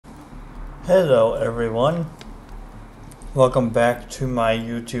Hello everyone, welcome back to my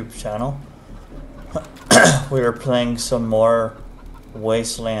YouTube channel. We are playing some more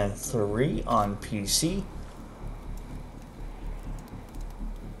Wasteland 3 on PC.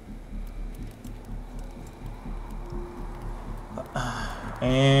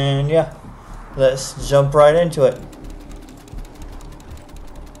 And yeah, let's jump right into it.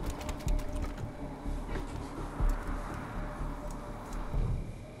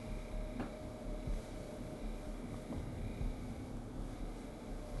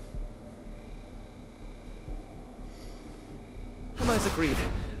 Compromise agreed.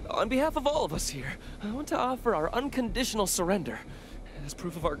 On behalf of all of us here, I want to offer our unconditional surrender. As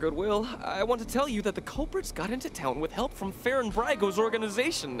proof of our goodwill, I want to tell you that the culprits got into town with help from Farron Brygo's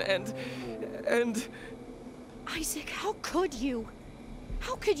organization, and... Isaac, how could you?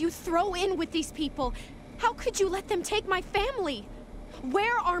 How could you throw in with these people? How could you let them take my family?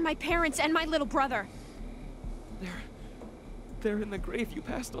 Where are my parents and my little brother? They're in the grave you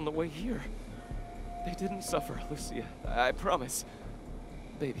passed on the way here. They didn't suffer, Lucia. I promise.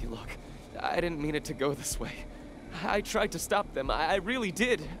 Baby, look. I didn't mean it to go this way. I tried to stop them. I really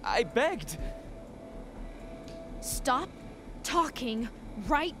did. I begged. Stop talking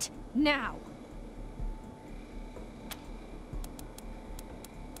right now.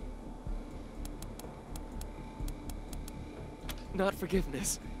 Not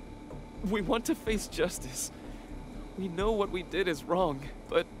forgiveness. We want to face justice. We know what we did is wrong,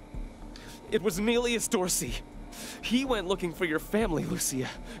 but it was Emilius Dorsey. He went looking for your family, Lucia.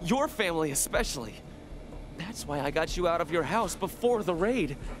 Your family especially. That's why I got you out of your house before the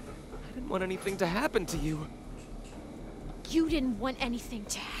raid. I didn't want anything to happen to you. You didn't want anything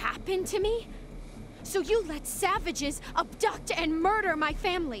to happen to me? So you let savages abduct and murder my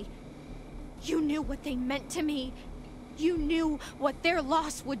family. You knew what they meant to me. You knew what their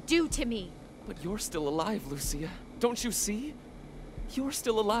loss would do to me. But you're still alive, Lucia. Don't you see? You're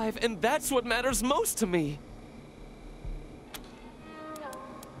still alive, and that's what matters most to me.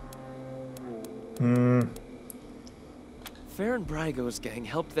 Farron Brygo's gang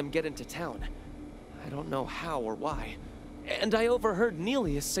helped them get into town. I don't know how or why. And I overheard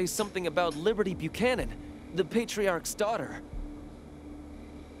Nelius say something about Liberty Buchanan, the Patriarch's daughter.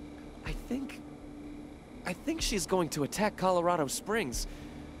 I think she's going to attack Colorado Springs.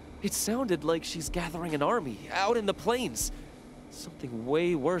 It sounded like she's gathering an army out in the plains. Something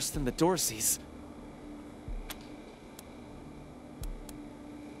way worse than the Dorseys.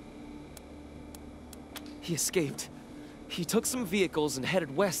 He escaped. He took some vehicles and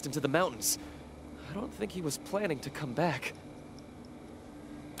headed west into the mountains. I don't think he was planning to come back.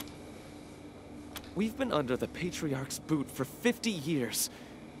 We've been under the Patriarch's boot for 50 years.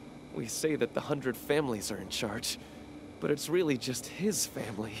 We say that the 100 families are in charge, but it's really just his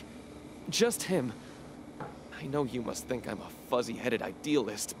family. Just him. I know you must think I'm a fuzzy-headed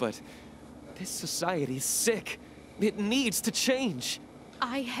idealist, but this society's sick. It needs to change.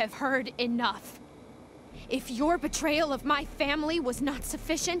 I have heard enough. If your betrayal of my family was not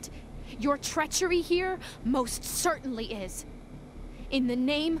sufficient, your treachery here most certainly is. In the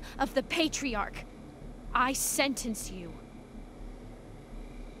name of the Patriarch, I sentence you.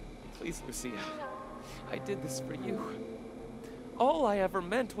 Please, Lucia. I did this for you. All I ever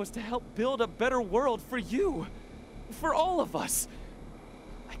meant was to help build a better world for you. For all of us.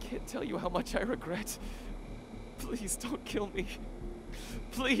 I can't tell you how much I regret. Please don't kill me.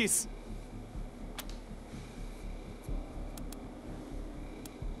 Please.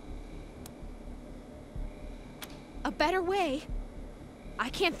 A better way? I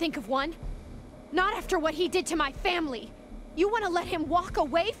can't think of one. Not after what he did to my family. You want to let him walk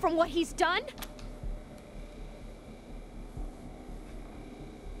away from what he's done?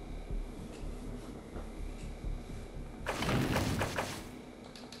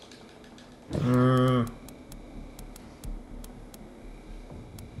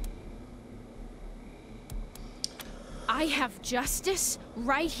 I have justice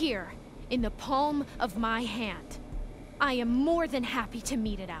right here, in the palm of my hand. I am more than happy to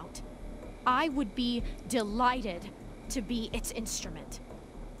mete it out. I would be delighted to be its instrument.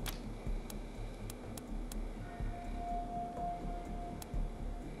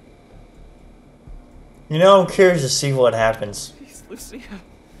 You know, I'm curious to see what happens. Please, Lucia.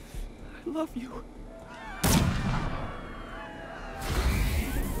 I love you.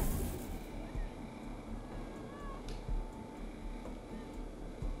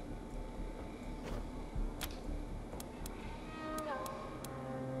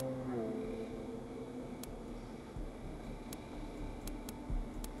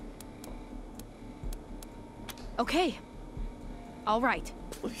 Okay. All right.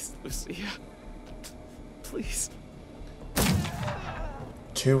 Please, Lucia. Please.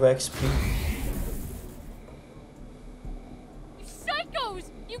 2 XP. You psychos!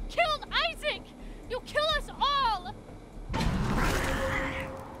 You killed Isaac! You'll kill us all!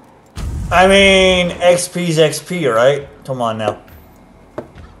 I mean, XP's XP, right? Come on now.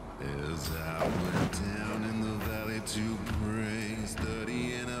 As I went down in the valley to pray,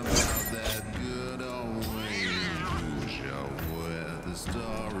 studying about that good old way. Who shall wear the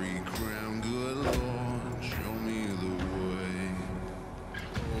starry crown? Good Lord, show me the way.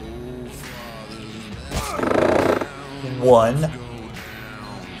 Oh, Father, let's go down. 1.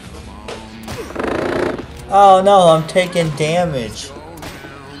 Oh no, I'm taking damage.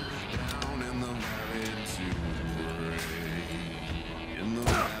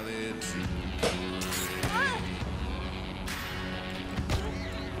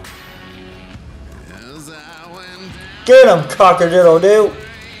 Get him, cock-a-doodle-doo!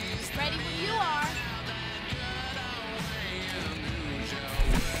 Ready when you are.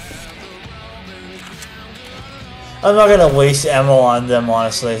 I'm not gonna waste ammo on them,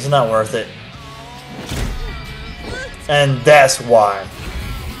 honestly. It's not worth it. And that's why.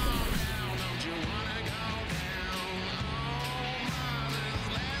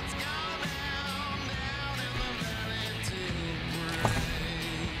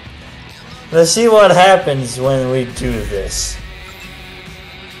 Let's see what happens when we do this.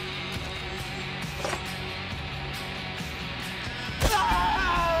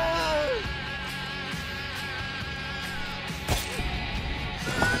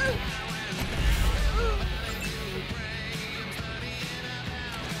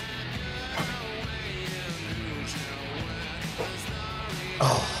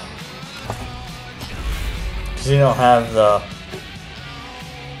 Oh. 'Cause you don't have the...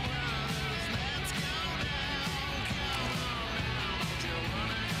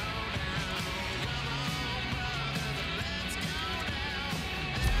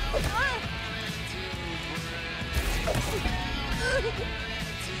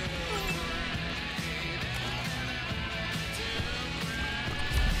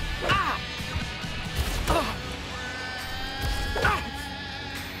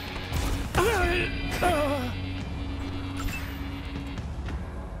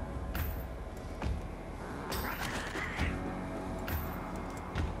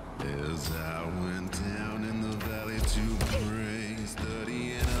 As I went down in the valley to pray,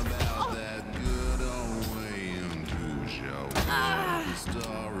 studying about that good old way, and who shall wear the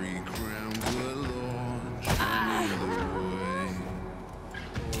starry crown? Good Lord, show me the way.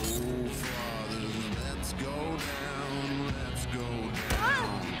 Oh, Father, let's go down, let's go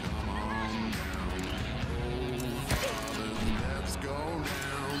down, come on down. Oh, Father, let's go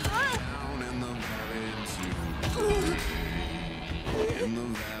down, down in the valley to pray, in the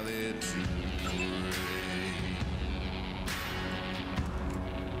valley to pray.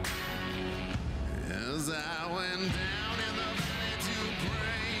 As I went down in the valley to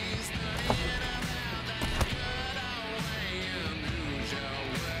pray, studying about that good old way, and who shall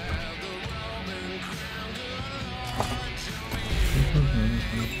wear the robe and crown? Good Lord, show me the way.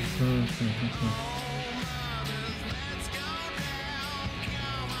 Let's go down,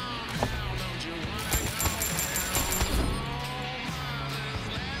 come on down, don't you wanna go down?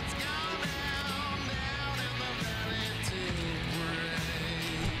 Let's go down, down in the valley to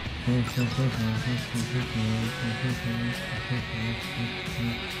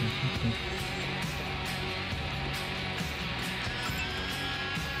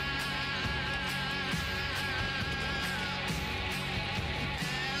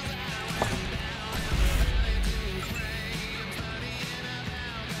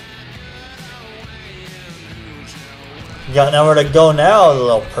You got nowhere to go now,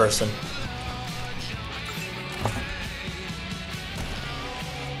 little person.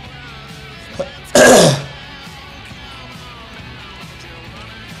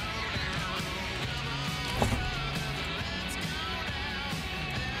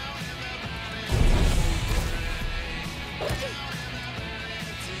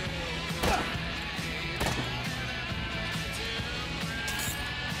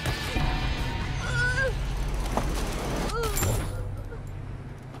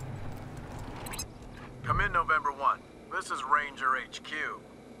 Come in, November 1. This is Ranger HQ.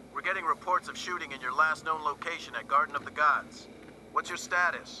 We're getting reports of shooting in your last known location at Garden of the Gods. What's your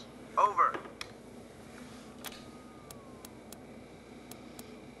status? Over.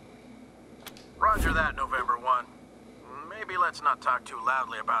 Roger that, November 1. Maybe let's not talk too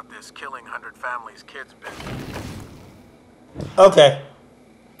loudly about this killing 100 families' kids business. Okay.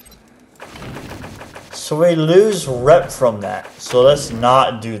 So we lose rep from that. So let's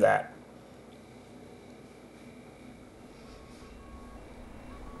not do that.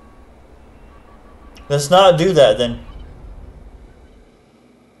 Let's not do that then.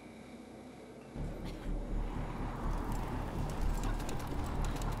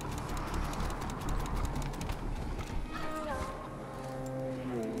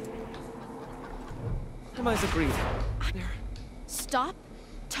 Emi's agreed. There. Stop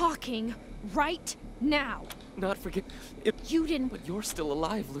talking right now. Not forget. If You didn't. But you're still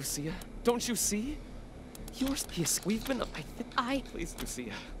alive, Lucia. Don't you see? We've been. Please,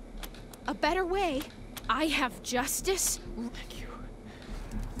 Lucia. A better way. I have justice. Thank you.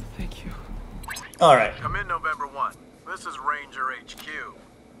 Thank you. Alright. Come in November 1. This is Ranger HQ.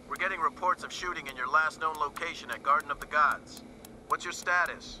 We're getting reports of shooting in your last known location at Garden of the Gods. What's your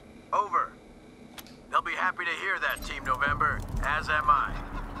status? Over. They'll be happy to hear that, Team November, as am I.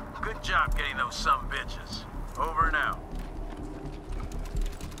 Good job getting those some bitches. Over and out.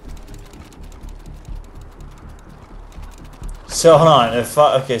 So hold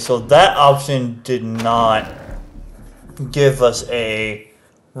on. Okay, so that option did not give us a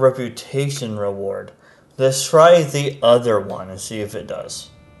reputation reward. Let's try the other one and see if it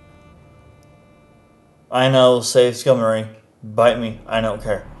does. I know, save Scummery. Bite me. I don't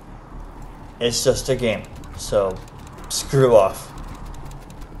care. It's just a game. So, screw off.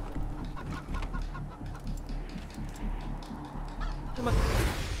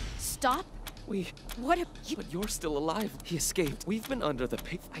 Stop. What if you... But you're still alive. He escaped. We've been under the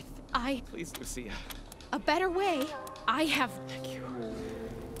Please, Lucia. A better way. I have... Thank you.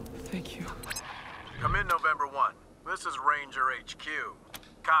 Thank you. Come in November 1. This is Ranger HQ.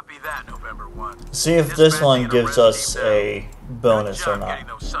 Copy that, November 1. See if this one gives us a bonus or not. Getting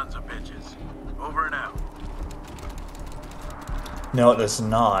those sons of bitches. Over and out. No, it does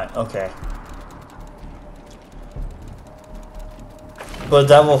not. Okay. But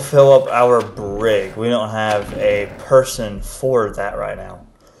that will fill up our brig. We don't have a person for that right now.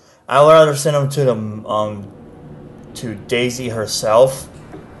 I would rather send them to Daisy herself,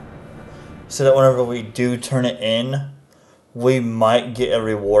 so that whenever we do turn it in, we might get a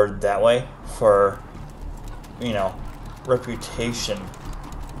reward that way for, you know, reputation.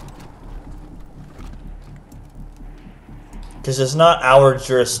 Because it's not our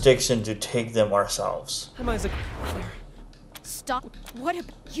jurisdiction to take them ourselves. There. Stop. What if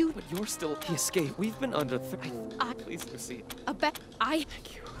you... But you're still... He escaped. We've been under... Please, Lucia. Thank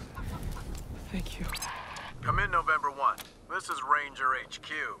you. Thank you. Come in November 1. This is Ranger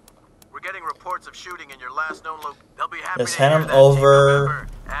HQ. We're getting reports of shooting in your last known They'll be happy Let's to hear hand them that, over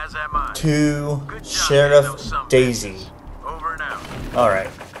as am I. to Good job Sheriff getting those some Daisy. bitches. Over and out. Alright.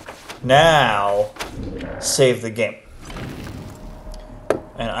 Now, save the game.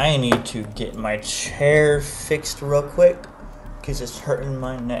 And I need to get my chair fixed real quick, because it's hurting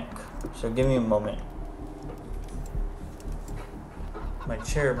my neck. So give me a moment. My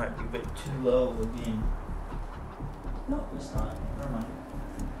chair might be a bit too low again. No, it's not. Never mind.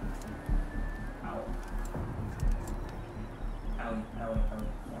 Ow. Owie, owie,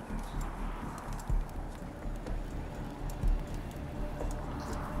 owie.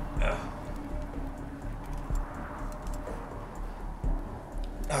 Ugh.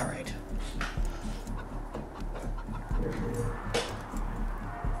 All right.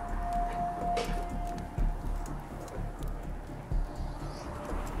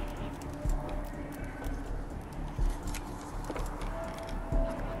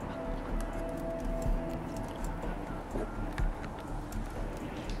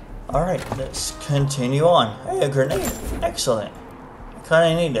 All right, let's continue on. Hey, a grenade. Excellent.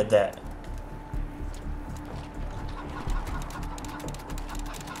 Kind of needed that.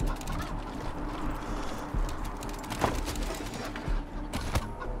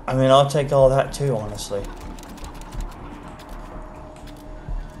 I mean, I'll take all that too, honestly.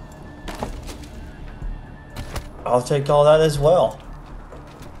 I'll take all that as well.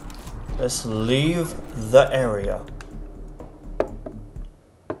 Let's leave the area.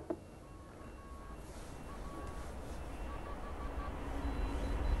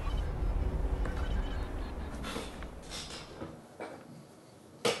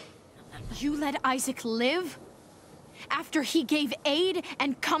 You let Isaac live? After he gave aid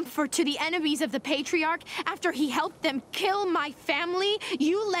and comfort to the enemies of the Patriarch? After he helped them kill my family?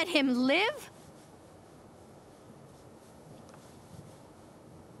 You let him live?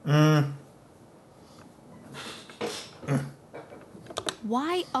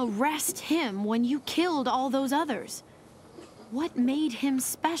 Why arrest him when you killed all those others? What made him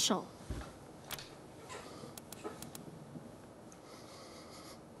special?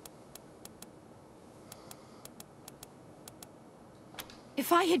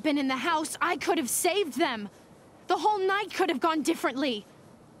 If I had been in the house, I could have saved them. The whole night could have gone differently.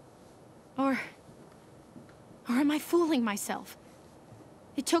 Or am I fooling myself?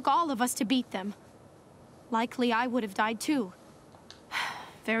 It took all of us to beat them. Likely I would have died too.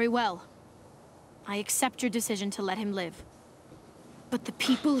 Very well. I accept your decision to let him live. But the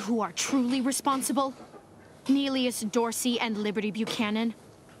people who are truly responsible, Nelius Dorsey and Liberty Buchanan,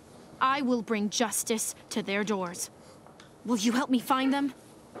 I will bring justice to their doors. Will you help me find them?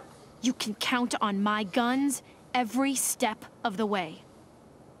 You can count on my guns every step of the way.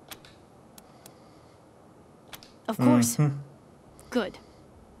 Of course. Good.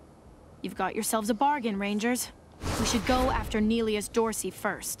 You've got yourselves a bargain, Rangers. We should go after Nelius Dorsey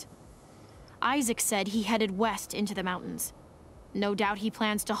first. Isaac said he headed west into the mountains. No doubt he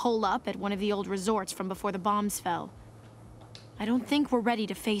plans to hole up at one of the old resorts from before the bombs fell. I don't think we're ready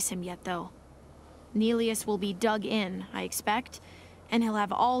to face him yet, though. Nelius will be dug in, I expect, and he'll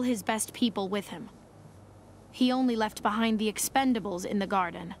have all his best people with him. He only left behind the expendables in the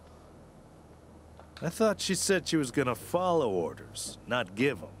garden. I thought she said she was gonna follow orders, not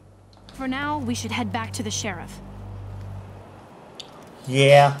give them. For now, we should head back to the sheriff.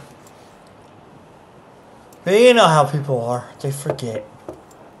 Yeah. But you know how people are. They forget.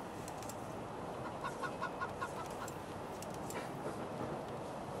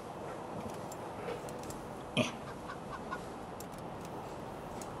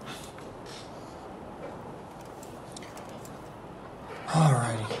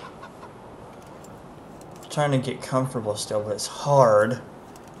 Alrighty. Trying to get comfortable still, but it's hard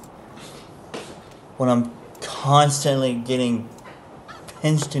when I'm constantly getting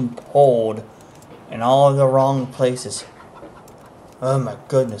pinched and pulled in all of the wrong places. Oh my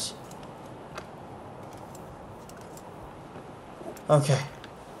goodness. Okay.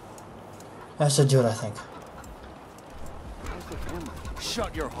 That should do it, I think.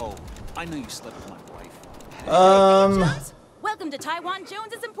 Shut your hole. I know you slept with my wife. Hey, Jones. Welcome to Taiwan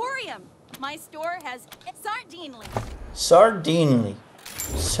Jones's Emporium. My store has sardinely. Sardinely.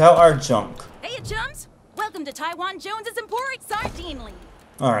 Sell our junk. Hey, chums. Welcome to Taiwan Jones's Emporium. Sardinely.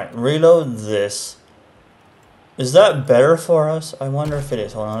 Alright, reload this. Is that better for us? I wonder if it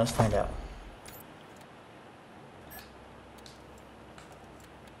is. Hold on, let's find out.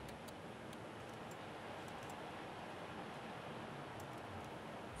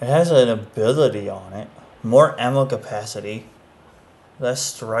 It has an ability on it. More ammo capacity. Less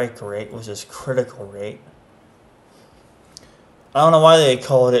strike rate, which is critical rate. I don't know why they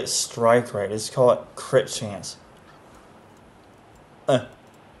call it strike rate. Let's call it crit chance. I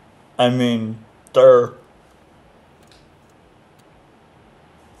mean, Oh,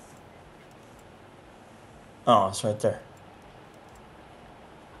 it's right there.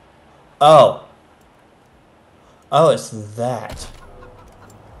 Oh. Oh, it's that.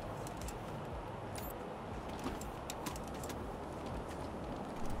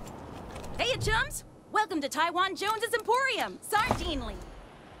 Hey, chums. Welcome to Taiwan Jones's Emporium. Sardinely.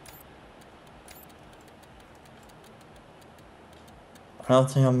 I don't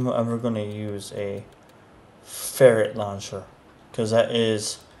think I'm ever going to use a ferret launcher, because that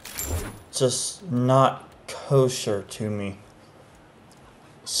is just not kosher to me.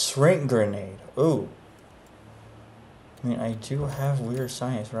 Shrink grenade. Ooh. I mean, I do have weird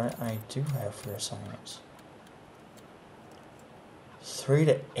science, right? I do have weird science. 3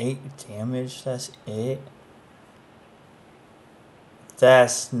 to 8 damage, that's it?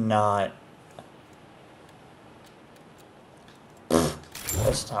 That's not...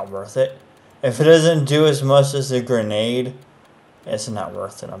 That's not worth it. If it doesn't do as much as a grenade, it's not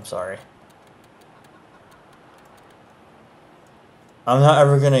worth it, I'm sorry. I'm not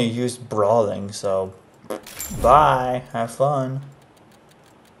ever gonna use brawling, so... Bye, have fun.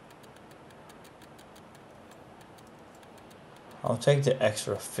 I'll take the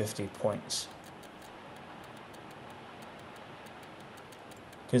extra 50 points.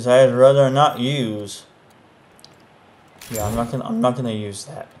 Because I'd rather not use... Yeah, I'm not gonna use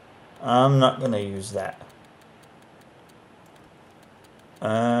that. I'm not gonna use that.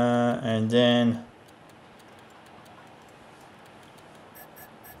 And then...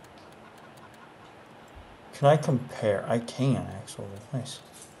 Can I compare? I can, actually. Nice.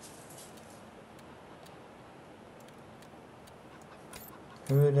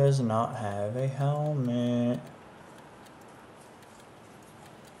 Who does not have a helmet?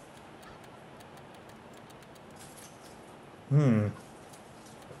 Hmm.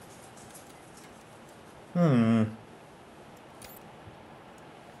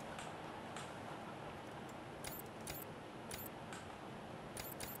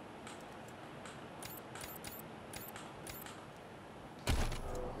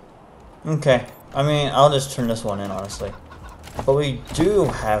 Okay. I mean, I'll just turn this one in, honestly. But we do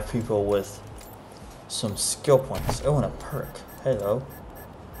have people with some skill points. Oh, and a perk. Hello.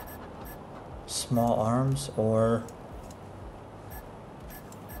 Small arms or...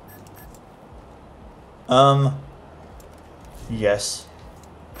 Yes.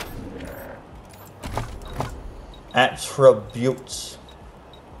 Attributes.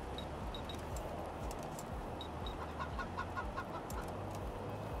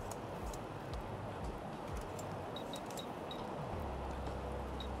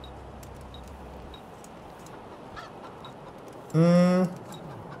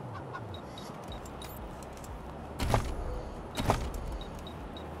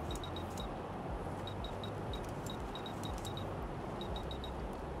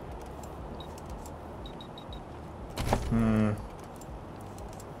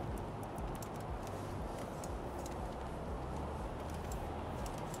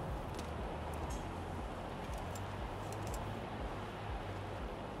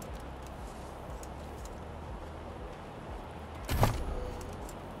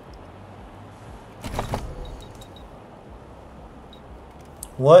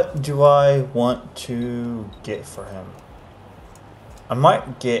 What do I want to get for him? I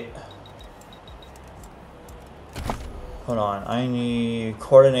might get... Hold on, I need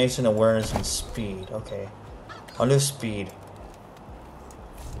coordination, awareness, and speed. Okay, I'll do speed.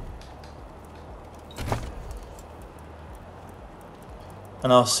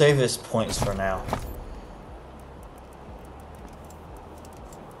 And I'll save his points for now.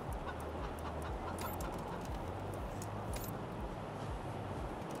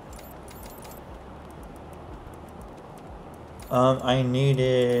 I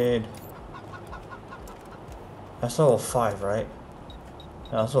needed... That's level 5, right?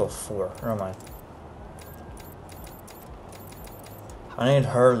 No, that's level 4. Never mind. I need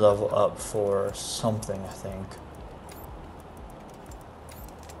her level up for something, I think.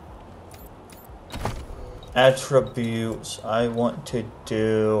 Attributes. I want to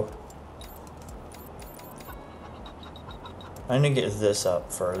do... I need to get this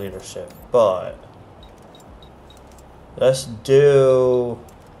up for leadership, but... Let's do...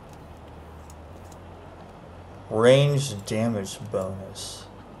 range damage bonus.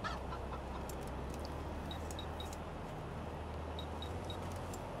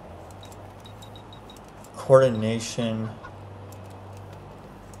 Coordination.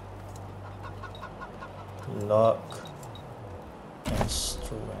 Luck. And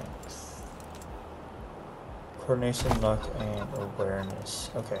strength. Coordination, luck, and awareness.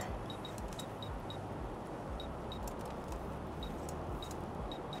 Okay.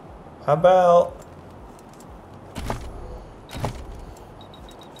 How about...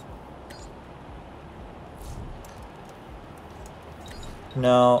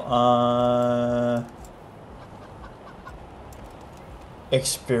 No,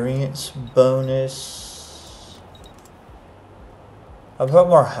 experience bonus. I'll put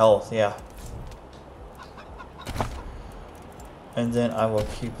more health, yeah. And then I will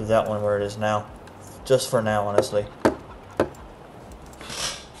keep that one where it is now. Just for now, honestly.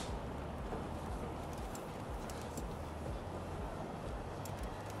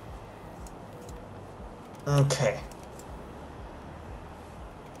 Okay.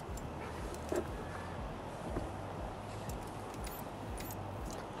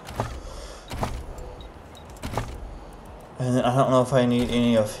 And I don't know if I need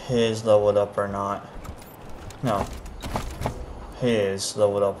any of his leveled up or not. No. His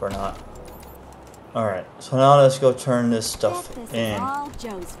leveled up or not. Alright, so now let's go turn this stuff This in. is all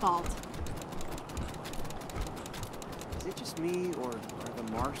Joe's fault. Is it just me, or are the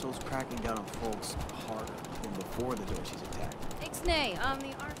marshals cracking down on folks harder than before the Doshis attacked? Ixnay,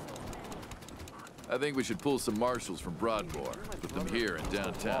 the arsenal. I think we should pull some marshals from Broadmoor. Put them here in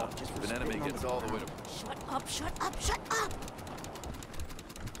downtown. If an enemy gets all the way to... Shut up, shut up, shut up!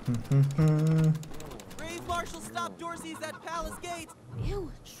 Brave Marshal stopped Dorsey's at Palace Gate.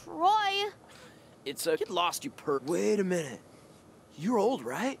 Ew, Troy. It's a get lost, you perk. Wait a minute. You're old,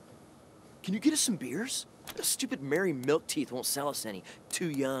 right? Can you get us some beers? The stupid Mary Milkteeth won't sell us any. Too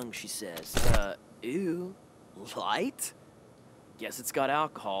young, she says. Ew. Light? Guess it's got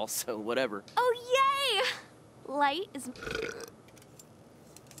alcohol, so whatever. Oh, yay! Light is...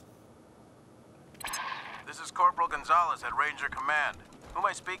 This is Corporal Gonzalez at Ranger Command. Who am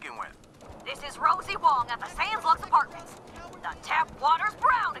I speaking with? This is Rosie Wong at the Sands Lux Apartments. The tap water's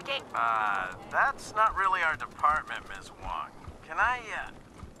brown again. That's not really our department, Miss Wong. Can I,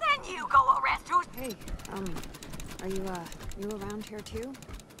 Then you go arrest who's... Hey, are you around here too?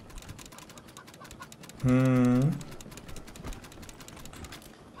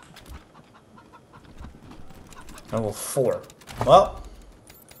 Level 4. Well.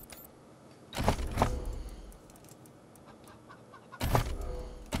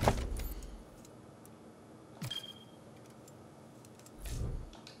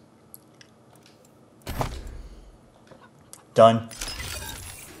 Done.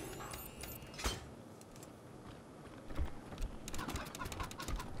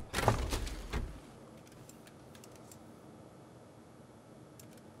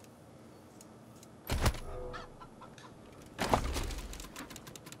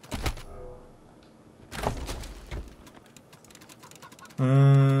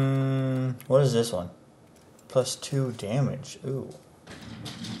 What is this one? Plus 2 damage. Ooh.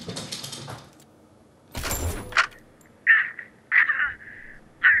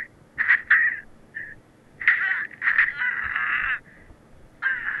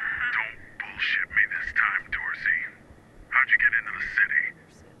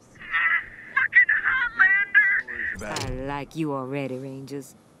 Like you already,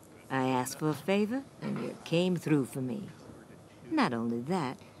 Rangers. I asked for a favor, and you came through for me. Not only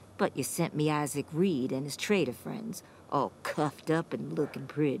that, but you sent me Isaac Reed and his trader friends, all cuffed up and looking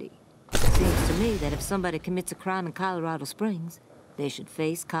pretty. Seems to me that if somebody commits a crime in Colorado Springs, they should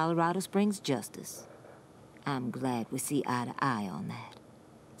face Colorado Springs justice. I'm glad we see eye to eye on that.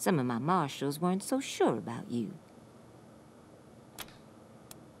 Some of my marshals weren't so sure about you.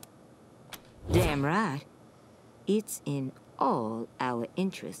 Damn right. It's in all our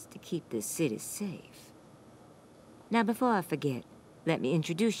interests to keep this city safe. Now, before I forget, let me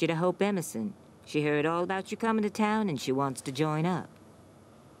introduce you to Hope Emerson. She heard all about you coming to town and she wants to join up.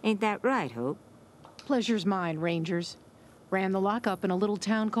 Ain't that right, Hope? Pleasure's mine, Rangers. Ran the lockup in a little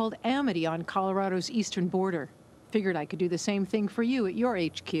town called Amity on Colorado's eastern border. Figured I could do the same thing for you at your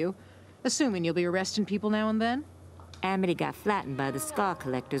HQ, assuming you'll be arresting people now and then. Amity got flattened by the scar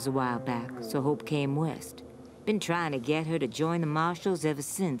collectors a while back, so Hope came west. Been trying to get her to join the marshals ever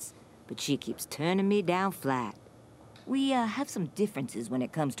since, but she keeps turning me down flat. We have some differences when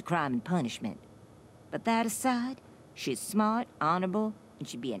it comes to crime and punishment. But that aside, she's smart, honorable, and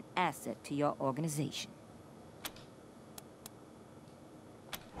should be an asset to your organization.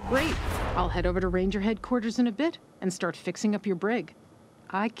 Great. I'll head over to Ranger headquarters in a bit and start fixing up your brig.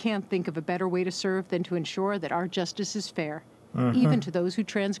 I can't think of a better way to serve than to ensure that our justice is fair, even to those who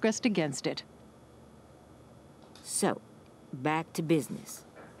transgressed against it. So, back to business.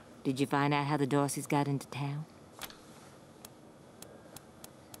 Did you find out how the Dorseys got into town?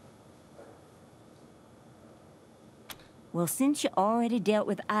 Well, since you already dealt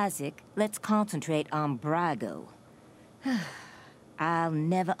with Isaac, let's concentrate on Brago. I'll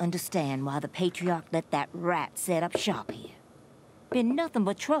never understand why the Patriarch let that rat set up shop here. Been nothing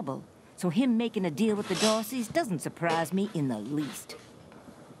but trouble, so him making a deal with the Dorseys doesn't surprise me in the least.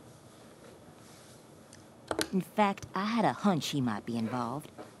 In fact, I had a hunch he might be involved,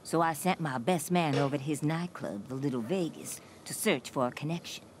 so I sent my best man over to his nightclub, the Little Vegas, to search for a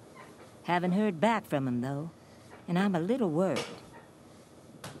connection. Haven't heard back from him, though, and I'm a little worried.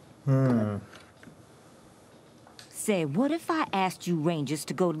 Say, what if I asked you Rangers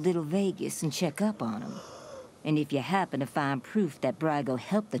to go to Little Vegas and check up on him? And if you happen to find proof that Brago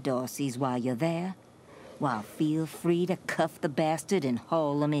helped the Dorseys while you're there, well, feel free to cuff the bastard and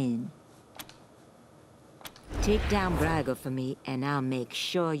haul him in. Take down Brago for me, and I'll make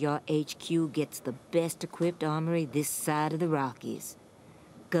sure your HQ gets the best-equipped armory this side of the Rockies.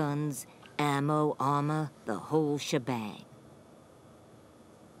 Guns, ammo, armor, the whole shebang.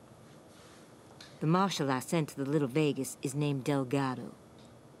 The marshal I sent to the Little Vegas is named Delgado.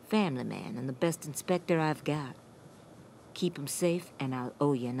 Family man and the best inspector I've got. Keep him safe, and I'll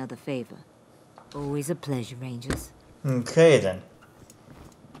owe you another favor. Always a pleasure, Rangers. Okay, then.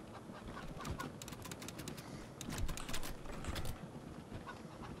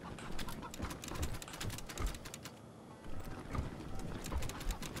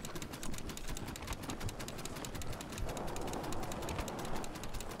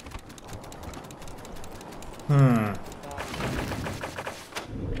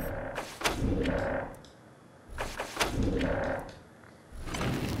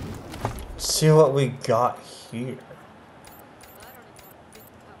 See what we got here.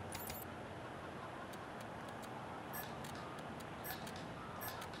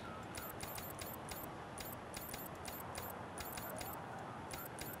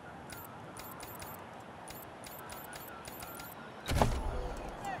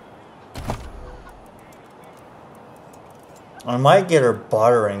 I might get her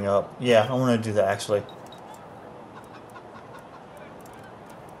bartering up. Yeah, I want to do that actually.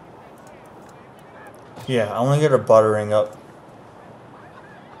 Yeah, I want to get her buttering up.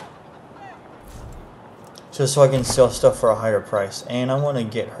 Just so I can sell stuff for a higher price. And I want to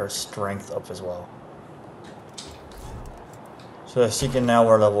get her strength up as well. So that she can now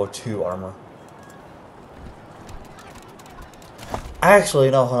wear level 2 armor. Actually,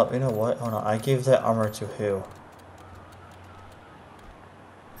 no, hold up. You know what? Hold on. I gave that armor to who?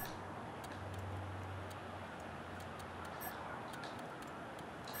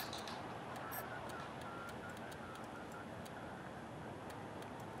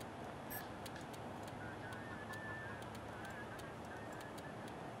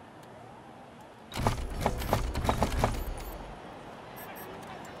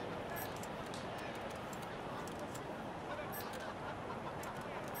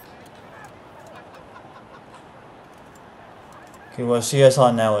 Okay, what she has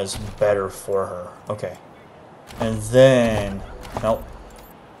on now is better for her. Okay. And then... Nope.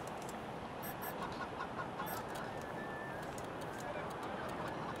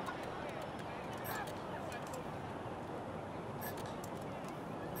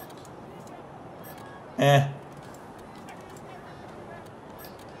 Eh.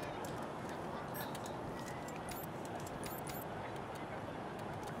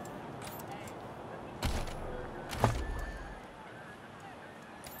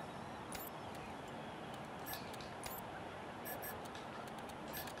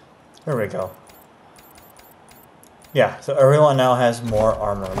 There we go. Yeah, so everyone now has more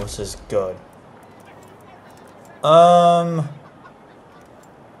armor, which is good. I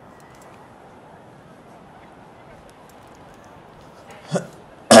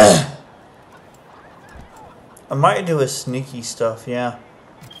might do a sneaky stuff, yeah.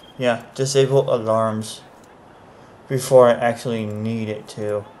 Yeah, disable alarms before I actually need it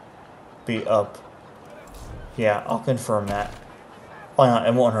to be up. Yeah, I'll confirm that. Why not?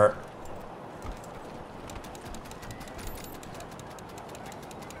 It won't hurt.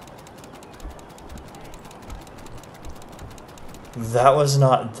 That was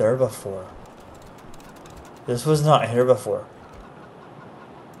not there before. This was not here before.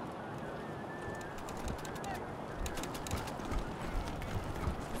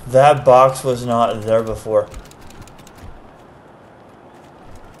 That box was not there before.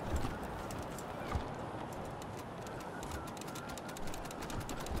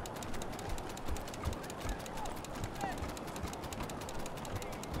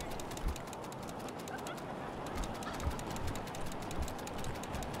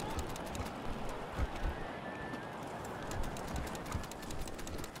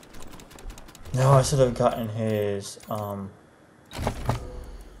 No, I should have gotten his,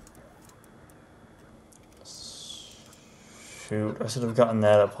 shoot, I should have gotten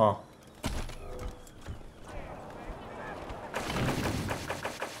that up, huh?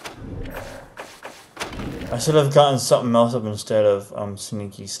 I should have gotten something else up instead of,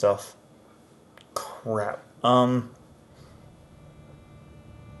 sneaky stuff. Crap.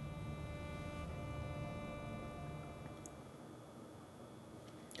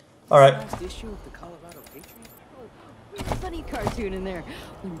 Alright. Last issue of the Colorado Patriot? Funny cartoon in there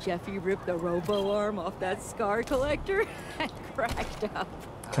when Jeffy ripped the robo arm off that scar collector and cracked up.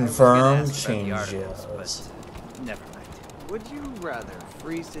 Confirm changes. But never mind. Would you rather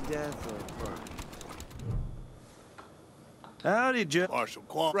freeze to death or burn? Howdy,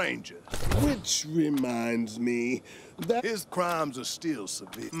 Marshal Ranger. Which reminds me that his crimes are still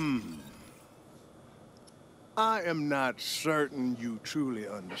severe. I am not certain you truly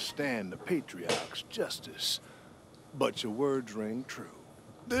understand the Patriarch's justice, but your words ring true.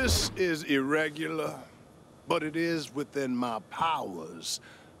 This is irregular, but it is within my powers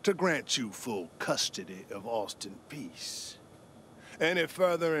to grant you full custody of Austin Peace. Any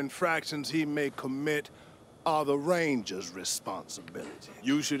further infractions he may commit are the Ranger's responsibility.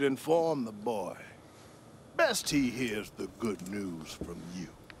 You should inform the boy. Best he hears the good news from you.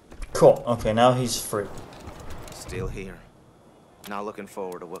 Cool. Okay, now he's free. Still here. Not looking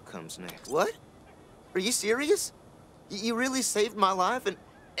forward to what comes next. What? Are you serious? You really saved my life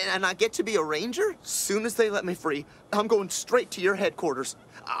and I get to be a ranger? Soon as they let me free, I'm going straight to your headquarters.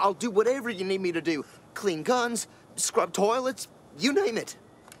 I'll do whatever you need me to do. Clean guns, scrub toilets, you name it.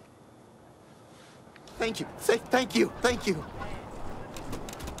 Thank you. Thank you. Thank you.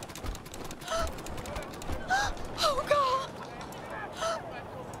 Oh, God.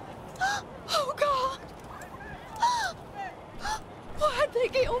 Oh, God. Why'd they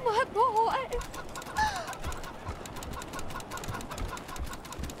kill my boy?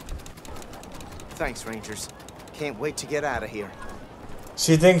 Thanks, Rangers. Can't wait to get out of here.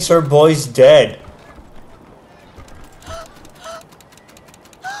 She thinks her boy's dead. Oh,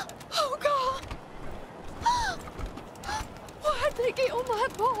 God. Why'd they kill my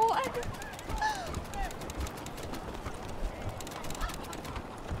boy?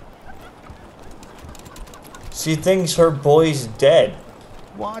 She thinks her boy's dead.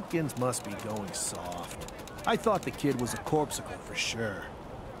 Watkins must be going soft. I thought the kid was a corpsicle for sure.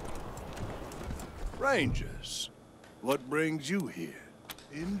 Rangers, what brings you here?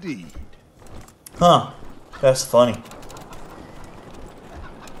 Indeed. Huh. That's funny.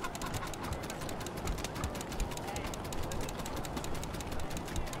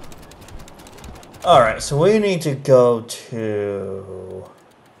 Alright, so we need to go to...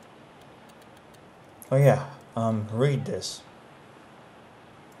 Oh yeah, read this.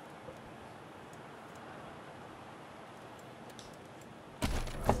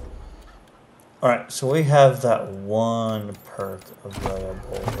 Alright, so we have that one perk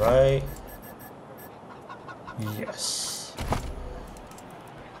available, right? Yes.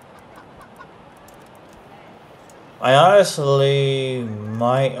 I honestly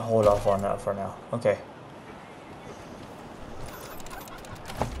might hold off on that for now. Okay.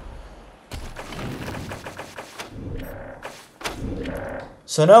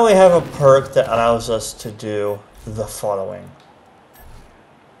 So now we have a perk that allows us to do the following.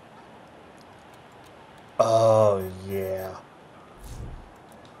 Oh, yeah.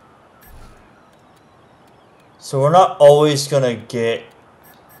 So we're not always gonna get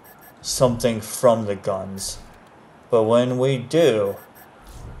something from the guns. But when we do...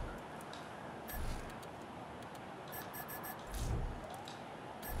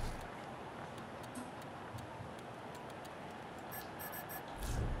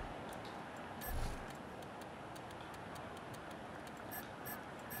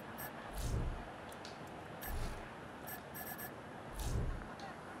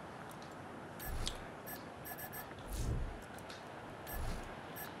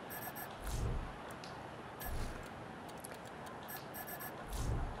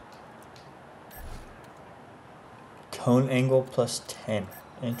 Cone angle plus 10.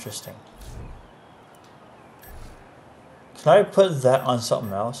 Interesting. Can I put that on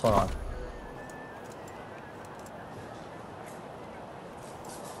something else? Hold on.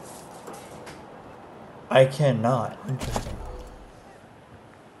 I cannot. Interesting.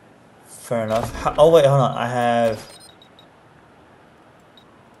 Fair enough. Oh wait, hold on. I have...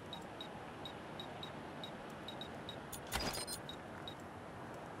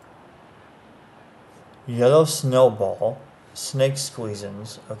 Yellow snowball, snake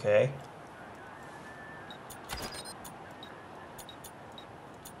squeezins, okay.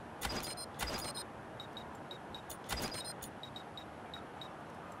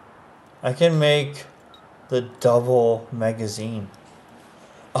 I can make the double magazine.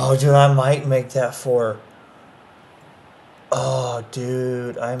 Oh, dude, I might make that for... Oh,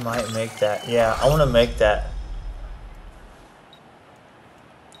 dude, I might make that. Yeah, I want to make that.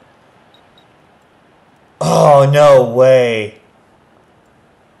 Oh, no way.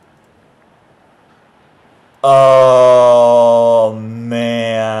 Oh,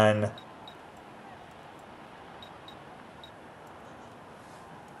 man.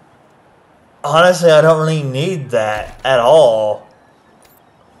 Honestly, I don't really need that at all.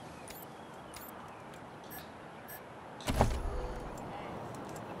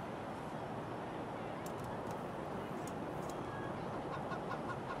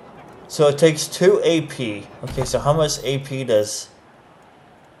 So it takes 2 AP. Okay, so how much AP does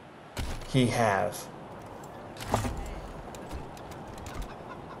he have?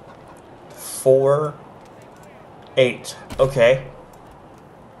 4, 8. Okay.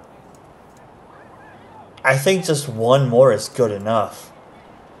 I think just one more is good enough.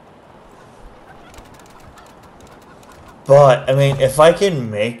 But, I mean, if I can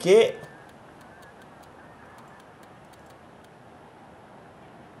make it...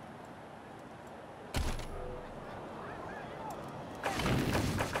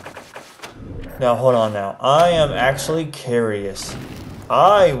 Now, hold on now. I am actually curious.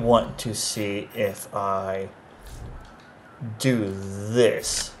 I want to see if I do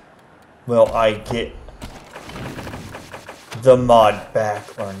this. Will I get the mod back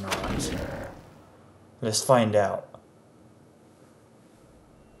or not? Let's find out.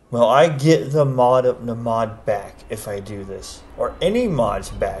 Will I get the mod back if I do this? Or any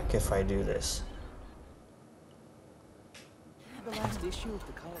mods back if I do this? The last issue of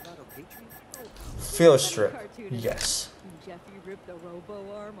the Colorado Patriot? Field strip. Yes. Jeffy ripped the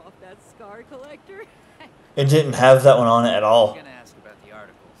robo arm off that scar collector. It didn't have that one on it at all. Gonna ask about the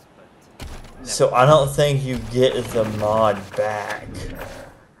articles, but So I don't think you get the mod back.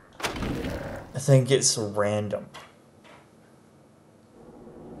 I think it's random.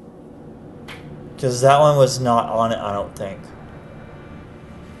 Because that one was not on it, I don't think.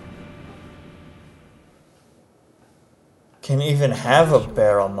 Can even have a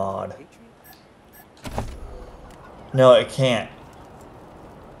barrel mod. No, it can't.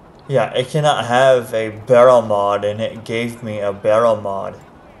 Yeah, it cannot have a barrel mod, and it gave me a barrel mod.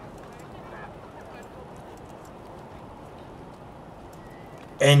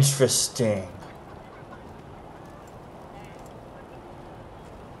 Interesting.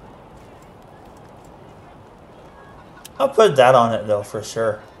 I'll put that on it though, for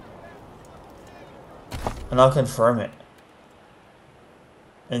sure. And I'll confirm it.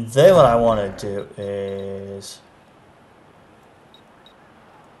 And then what I want to do is...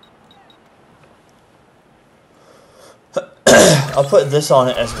 I'll put this on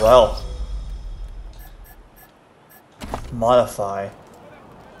it as well. Modify.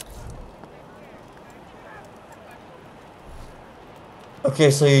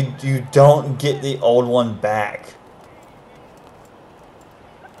 Okay, so you don't get the old one back.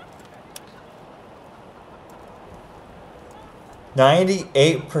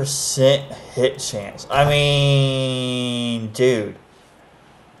 %98 hit chance. I mean, dude.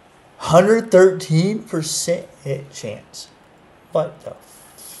 113% hit chance. What the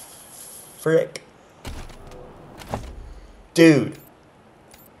frick? Dude.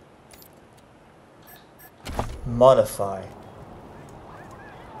 Modify.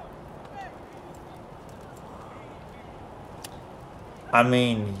 I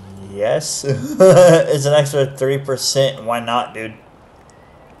mean, yes. It's an extra 3%. Why not, dude?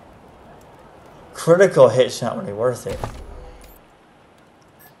 Critical hit's not really worth it.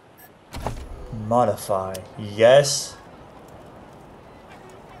 Modify. Yes.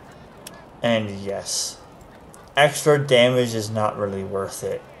 And yes. Extra damage is not really worth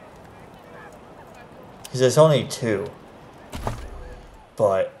it. Because it's only 2.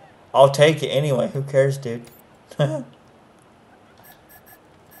 But I'll take it anyway. Who cares, dude?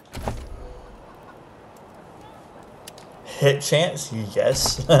 Hit chance?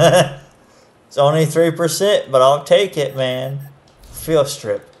 Yes. It's only 3%, but I'll take it, man. Field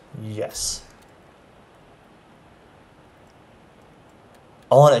strip? Yes.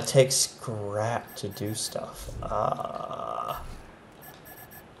 Oh, and it takes scrap to do stuff.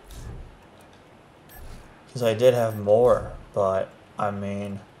 Because I did have more, but I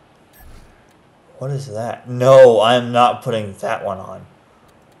mean, what is that? No, I'm not putting that one on.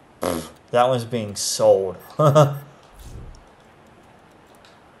 That one's being sold.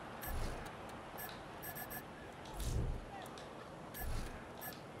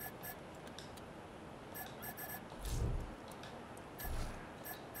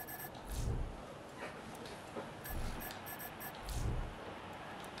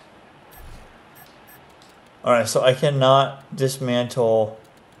 Alright, so I cannot dismantle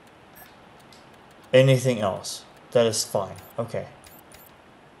anything else. That is fine. Okay.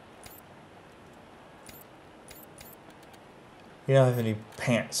 You don't have any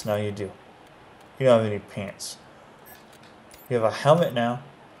pants. Now you do. You don't have any pants. You have a helmet now.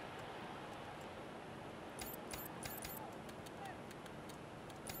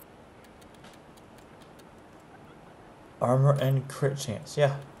 Armor and crit chance.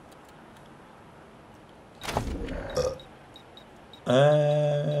 Yeah.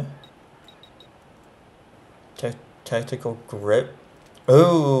 Tactical grip.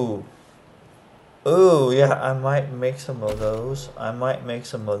 Ooh. Ooh, yeah, I might make some of those.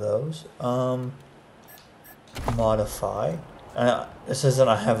 Modify. This isn't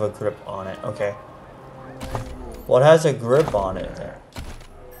I have a grip on it. Okay. What has a grip on it there?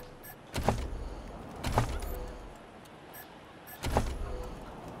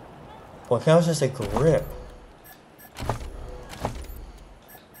 What counts as a grip?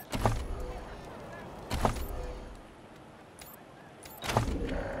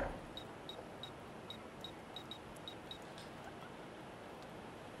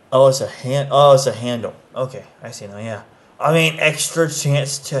 Oh, it's a hand. Oh, it's a handle. Okay, I see now. Yeah. I mean, extra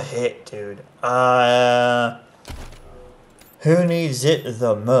chance to hit, dude. Who needs it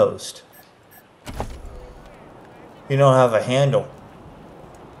the most? You don't have a handle.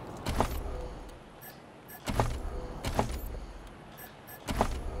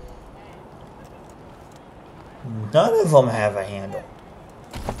 None of them have a handle.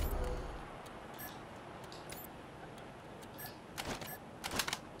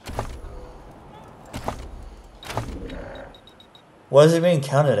 What is it being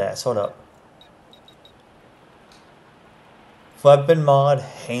counted as? Hold up. Weapon mod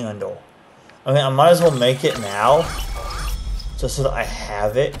handle. I mean, I might as well make it now. Just so that I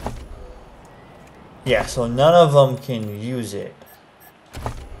have it. Yeah, so none of them can use it.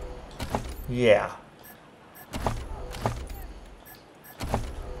 Yeah.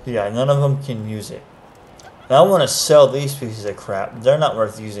 Yeah, none of them can use it. Now I want to sell these pieces of crap. They're not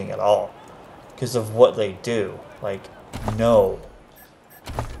worth using at all. Because of what they do. Like, no.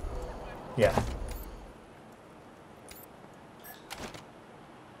 Yeah.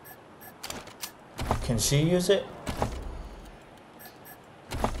 Can she use it?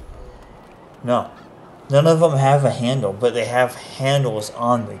 No. None of them have a handle, but they have handles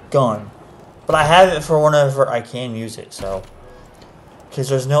on the gun. But I have it for whenever I can use it, so. Because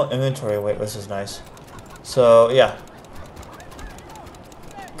there's no inventory weight, which is nice. So, yeah.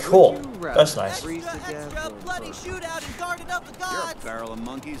 Cool. That's nice. Extra bloody shootout in Garden of the Gods. You're a barrel of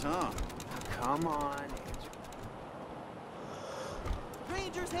monkeys, huh? Come on.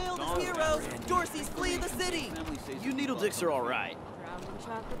 Rangers hailed as heroes. Dorsey's flee the city. You needle dicks are all right.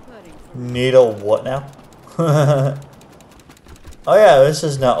 Needle what now? Oh yeah, this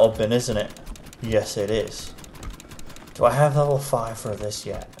is not open, isn't it? Yes, it is. Do I have level 5 for this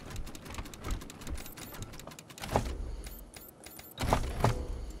yet?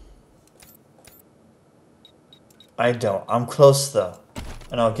 I don't. I'm close though.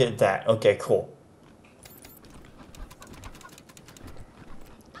 And I'll get that. Okay, cool.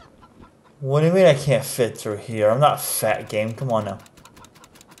 What do you mean I can't fit through here? I'm not fat, game. Come on now.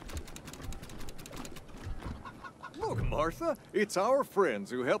 Look, Martha, it's our friends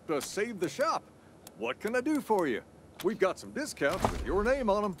who helped us save the shop. What can I do for you? We've got some discounts with your name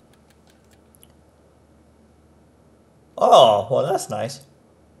on them. Oh, well, that's nice.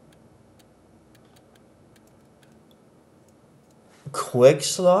 Quick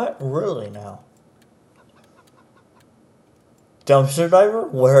slot? Really now? Dumpster diver?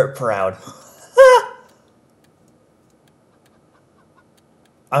 Wear it proud.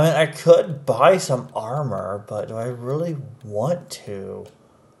 I mean, I could buy some armor, but do I really want to?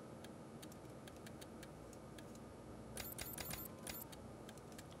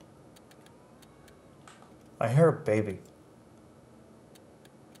 I hear a baby.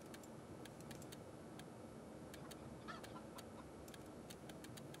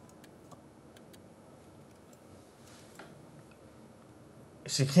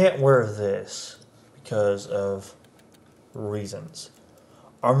 So you can't wear this because of reasons.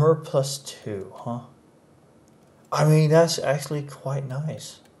 Armor +2, huh? I mean, that's actually quite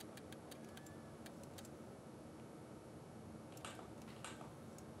nice.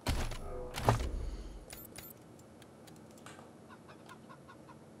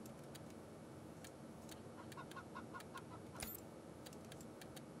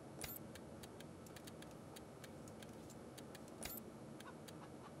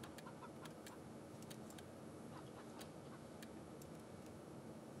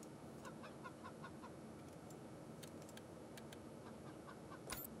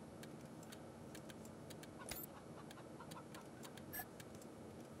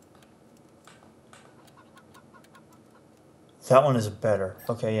 That one is better.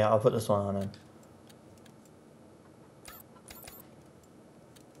 Okay, yeah, I'll put this one on in.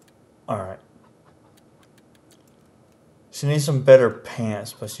 Alright. She needs some better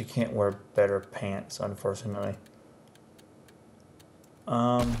pants, but she can't wear better pants, unfortunately.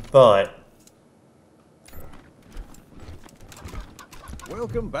 But...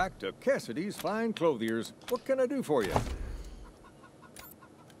 Welcome back to Cassidy's Fine Clothiers. What can I do for you?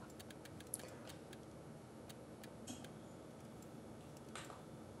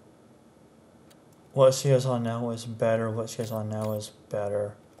 What she has on now is better. What she has on now is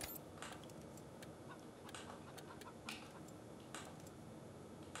better.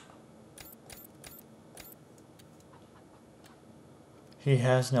 He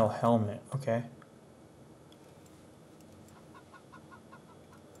has no helmet. Okay.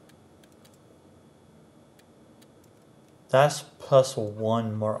 That's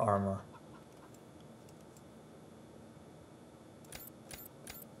 +1 more armor.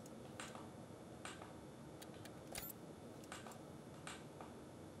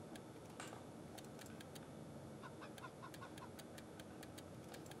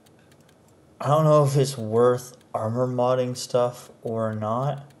 I don't know if it's worth armor modding stuff or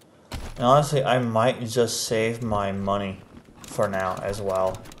not. And honestly, I might just save my money for now as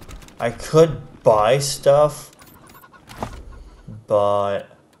well. I could buy stuff, but...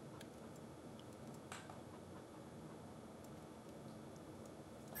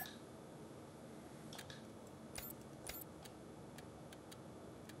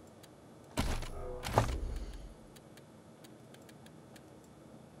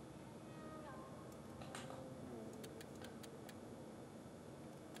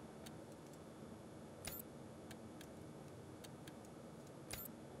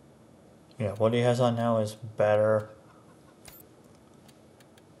 yeah, what he has on now is better.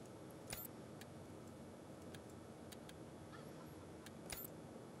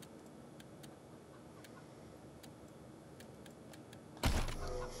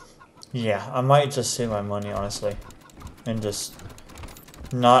 Yeah, I might just save my money, honestly. And just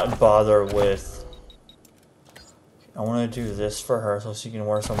not bother with... I want to do this for her so she can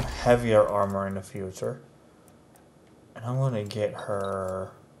wear some heavier armor in the future. And I'm going to get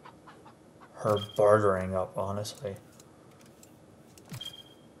her bartering up, honestly.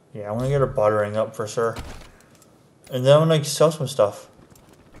 Yeah, I want to get her bartering up for sure. And then I'm going to sell some stuff.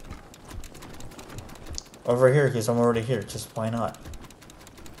 Over here, because I'm already here. Just why not?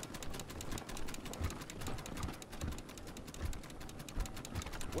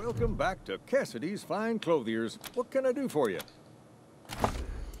 Welcome back to Cassidy's Fine Clothiers. What can I do for you?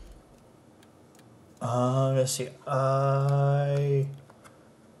 Let's see. I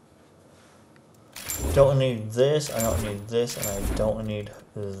don't need this, I don't need this, and I don't need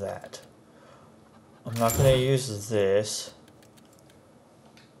that. I'm not going to use this.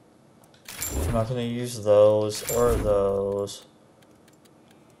 I'm not going to use those or those.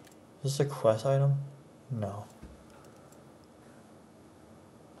 Is this a quest item? No.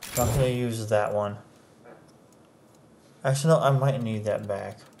 I'm not going to use that one. Actually, no, I might need that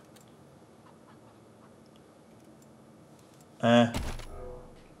back.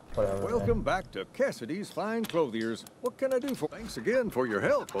 Whatever. Welcome back to Cassidy's Fine Clothiers. What can I do for? Thanks again for your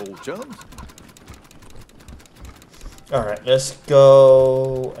help, old chums. Alright, let's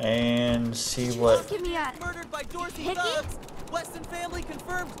go and see what... Give me a... Murdered by Dorsey thugs. Weston family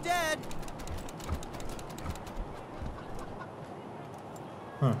confirmed dead.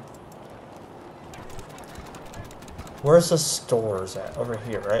 Where's the stores at? Over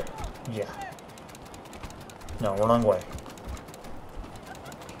here, right? Yeah. No, wrong way.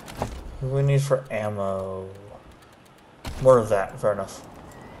 What do we need for ammo? More of that, fair enough.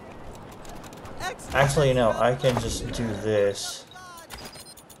 Actually, you know, I can just do this.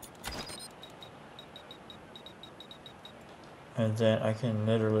 And then I can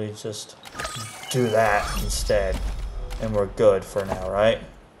literally just do that instead. And we're good for now, right?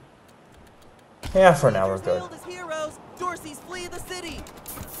 Yeah, for now we're good. Heroes, Dorsey's flee the city.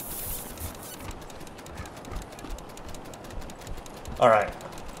 Alright.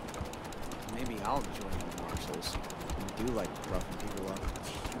 Maybe I'll join the marshals. You do like roughing people up.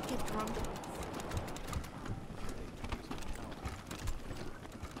 You get drunk.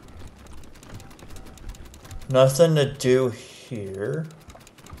 Nothing to do here.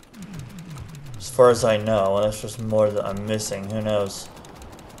 As far as I know, unless there's more that I'm missing. Who knows?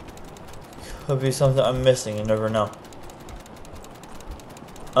 Could be something I'm missing, you never know.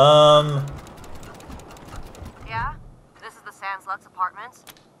 Yeah? This is the Sans Lux Apartments?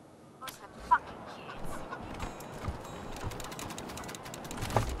 Who's the fucking kids?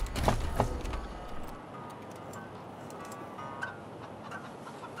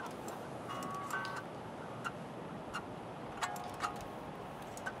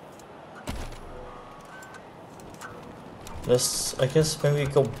 Let's, I guess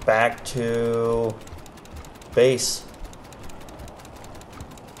maybe go back to base.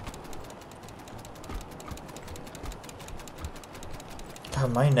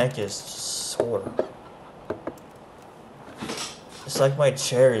 God, my neck is sore. It's like my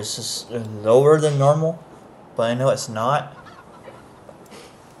chair is just lower than normal, but I know it's not.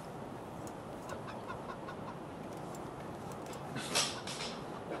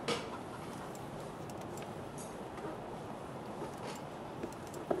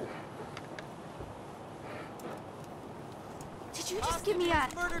 Did you just give me a...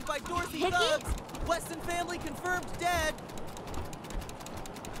 Murdered by Dorsey thugs. Weston family confirmed dead.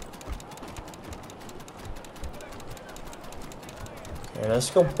 Okay, let's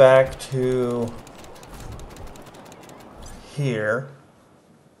go back to here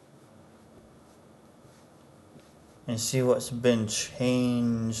and see what's been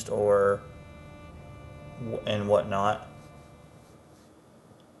changed or and whatnot.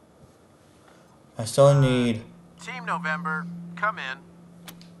 I still need Team November, come in.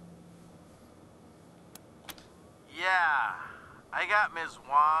 Yeah, I got Ms.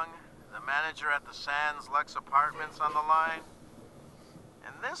 Wong, the manager at the Sans Lux Apartments, on the line.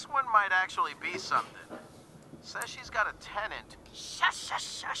 And this one might actually be something. Says she's got a tenant. Shush, shush,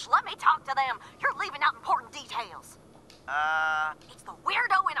 shush. Let me talk to them. You're leaving out important details. It's the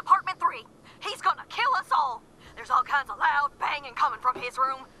weirdo in apartment 3. He's gonna kill us all. There's all kinds of loud banging coming from his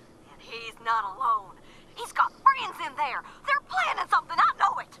room. And he's not alone. He's got friends in there. They're planning something. I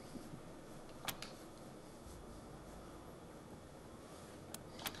know it.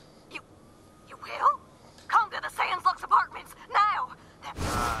 You will? Come to the Sans Lux Apartments now.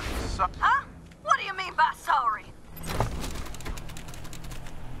 Huh? What do you mean by sorry?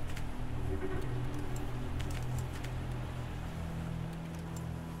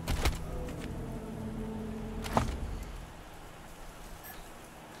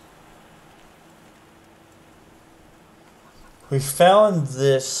 We found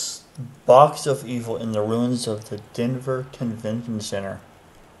this box of evil in the ruins of the Denver Convention Center.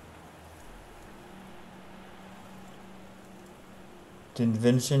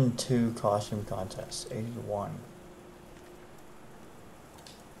 Convention 2 costume contest, 81.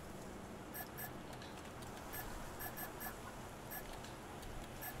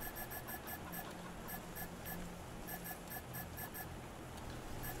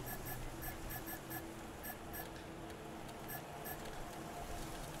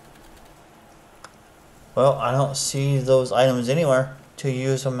 Well, I don't see those items anywhere to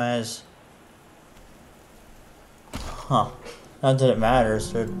use them as... Huh. Not that it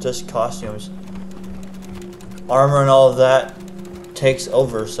matters, they're just costumes. Armor and all of that takes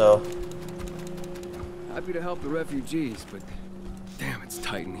over, so... Happy to help the refugees, but damn, it's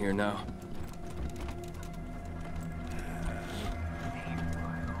tight in here now.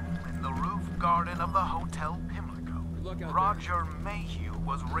 In the roof garden of the Hotel Pimlico, Roger Mayhew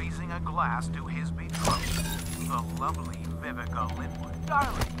was raising a glass to his betrothed, the lovely Vivica Linwood.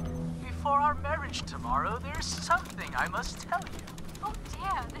 Darling, before our marriage tomorrow, there's something I must tell you. Oh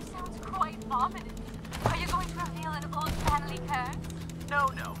dear, this sounds quite ominous. Are you going to reveal an old family curse? No,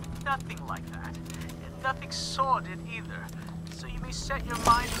 nothing like that. Nothing sordid either. So you may set your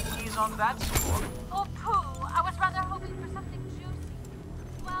mind at ease on that score. Oh, pooh. I was rather hoping for something juicy.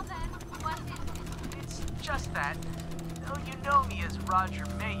 Well then, what is it? It's just that, though you know me as Roger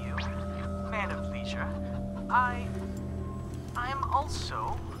Mayhew, man of leisure, I am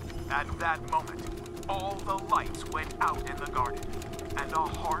also... At that moment, all the lights went out in the garden, and a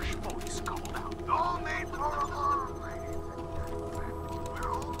harsh voice called out, "No need for alarm, ladies and gentlemen.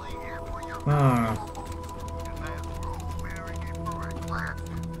 We're only here for your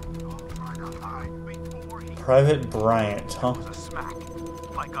Private Bryant, huh? A smack,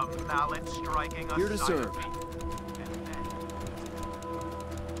 like a mallet striking a Here to serve.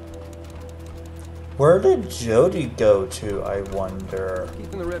 Where did Jody go to, I wonder?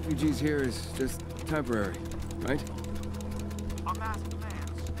 Keeping the refugees here is just temporary, right? A masked man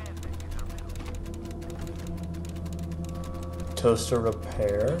standing in the Toaster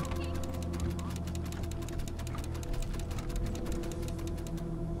repair?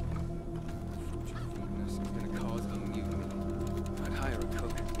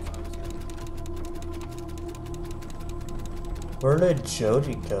 Where did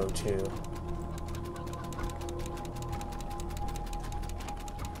Jody go to?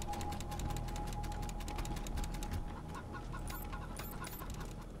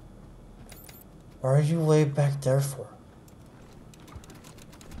 Why are you way back there for?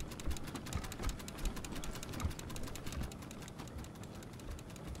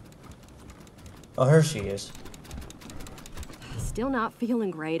 Oh, here she is. Still not feeling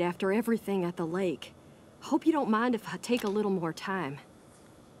great after everything at the lake. Hope you don't mind if I take a little more time.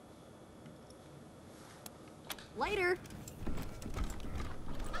 Later.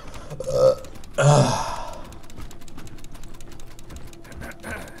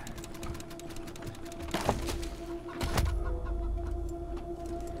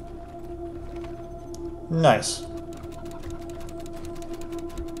 Nice.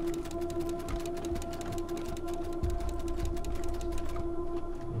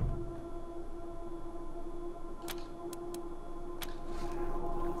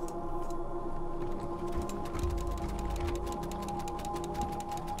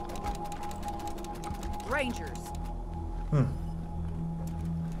 Rangers.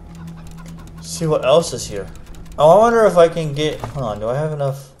 See what else is here. Oh, I wonder if I can get... Hold on, do I have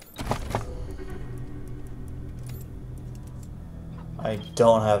enough? I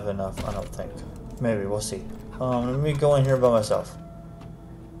don't have enough, I don't think. Maybe, we'll see. Let me go in here by myself.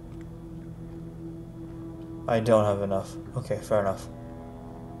 I don't have enough. Okay, fair enough.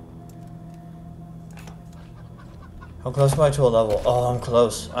 How close am I to a level? Oh, I'm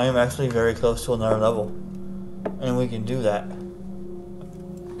close. I am actually very close to another level. And we can do that.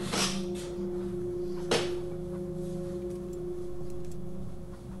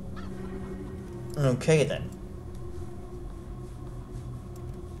 Okay then.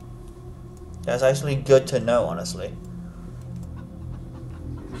 That's actually good to know, honestly.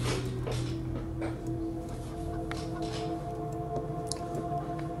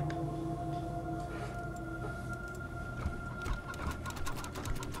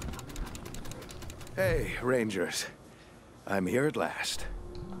 Hey, Rangers. I'm here at last.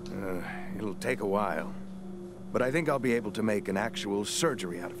 It'll take a while, but I think I'll be able to make an actual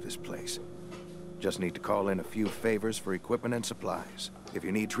surgery out of this place. Just need to call in a few favors for equipment and supplies. If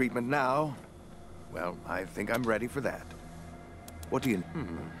you need treatment now, well, I think I'm ready for that. What do you...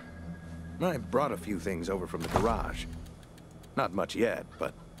 I brought a few things over from the garage. Not much yet,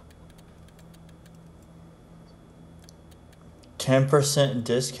 but 10%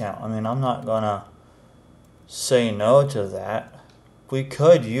 discount. I mean, I'm not gonna say no to that. We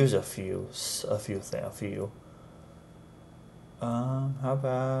could use a few. How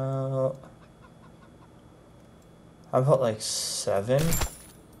about like 7?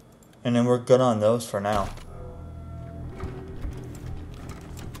 And then we're good on those for now.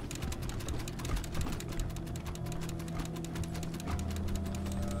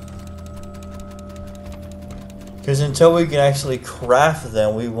 Because until we can actually craft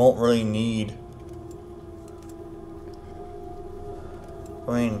them, we won't really need...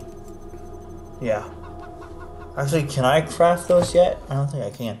 I mean, yeah. Actually, can I craft those yet? I don't think I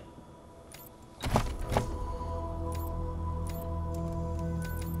can.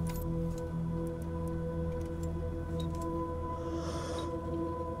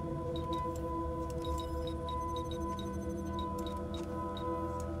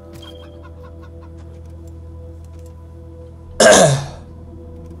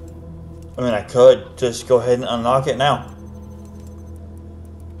 I mean, I could just go ahead and unlock it now.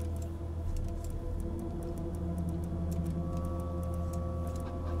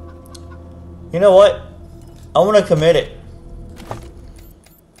 You know what? I want to commit it.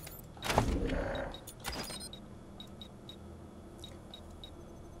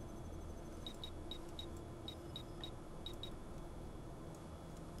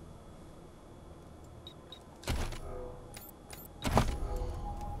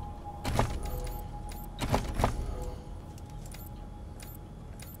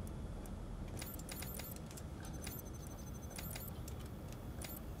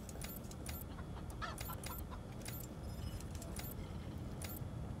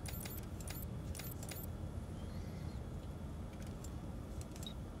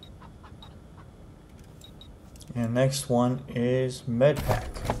 And next one is med pack.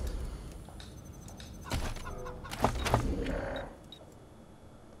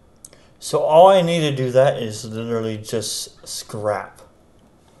 So all I need to do that is literally just scrap.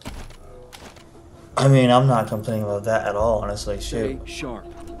 I mean, I'm not complaining about that at all, honestly. Shoot. Stay sharp.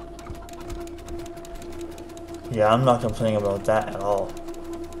 Yeah, I'm not complaining about that at all.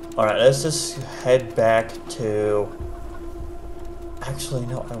 Alright, let's just head back to... Actually,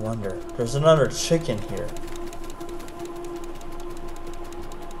 no, I wonder. There's another chicken here.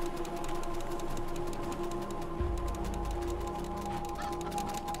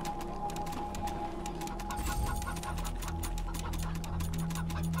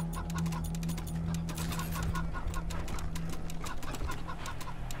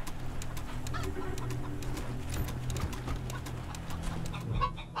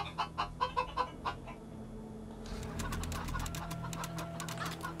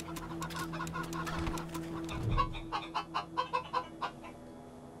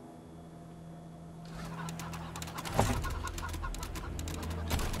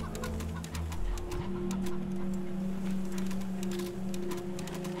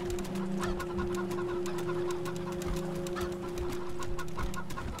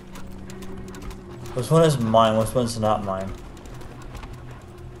 Which one is mine? Which one's not mine?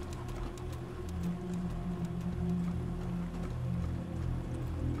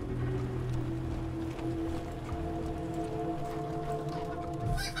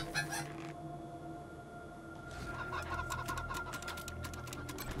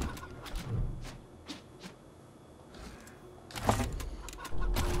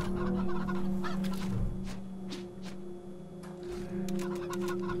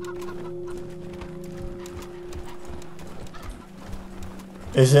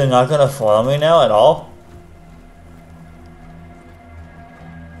 Is it not gonna follow me now at all?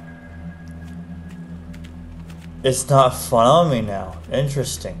 It's not following me now.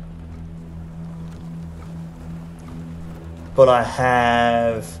 Interesting. But I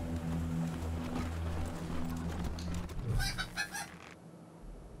have...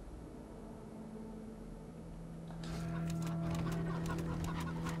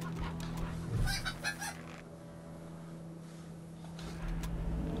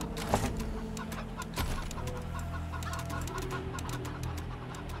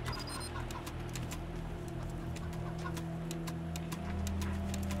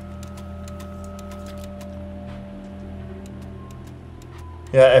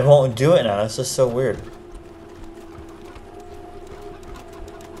 Yeah, it won't do it now. It's just so weird.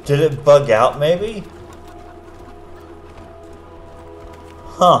 Did it bug out, maybe?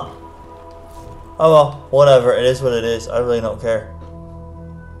 Huh. Oh well, whatever. It is what it is. I really don't care.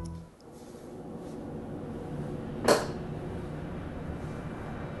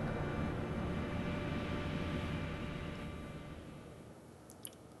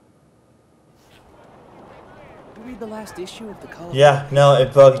 You read the last issue of the Color? Yeah, no,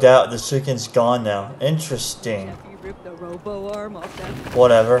 it bugged out. The chicken's gone now. Interesting. You ripped the robo arm off that.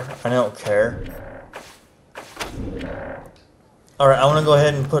 Whatever. I don't care. Alright, I want to go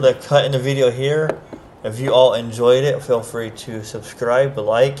ahead and put a cut in the video here. If you all enjoyed it, feel free to subscribe,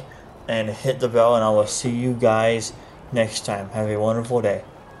 like, and hit the bell, and I will see you guys next time. Have a wonderful day.